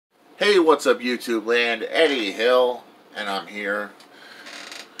Hey, what's up YouTube land? Eddie Hill, and I'm here.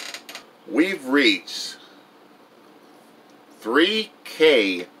 We've reached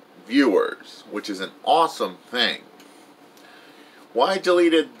 3K viewers, which is an awesome thing. Why I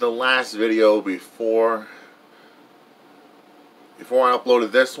deleted the last video before I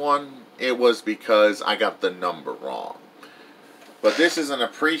uploaded this one, it was because I got the number wrong. But this is an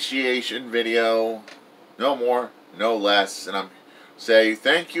appreciation video, no more, no less, and I'm say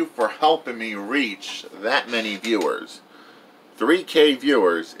thank you for helping me reach that many viewers. 3K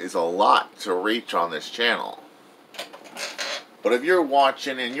viewers is a lot to reach on this channel. But if you're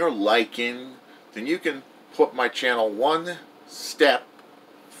watching and you're liking, then you can put my channel one step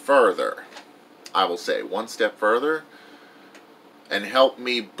further. I will say one step further and help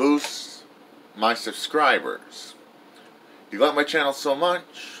me boost my subscribers. If you like my channel so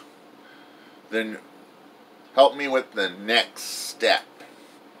much, then help me with the next step,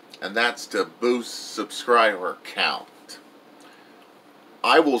 and that's to boost subscriber count.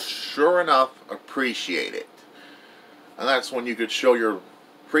 I will sure enough appreciate it. And that's when you could show your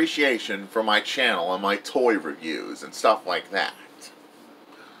appreciation for my channel and my toy reviews and stuff like that.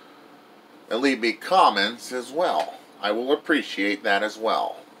 And leave me comments as well. I will appreciate that as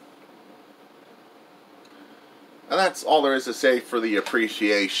well. And that's all there is to say for the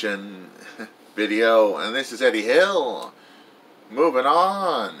appreciation video. And this is Eddie Hill. Moving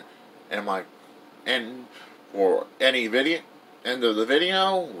on. And for any video, end of the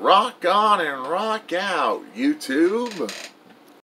video, rock on and rock out, YouTube.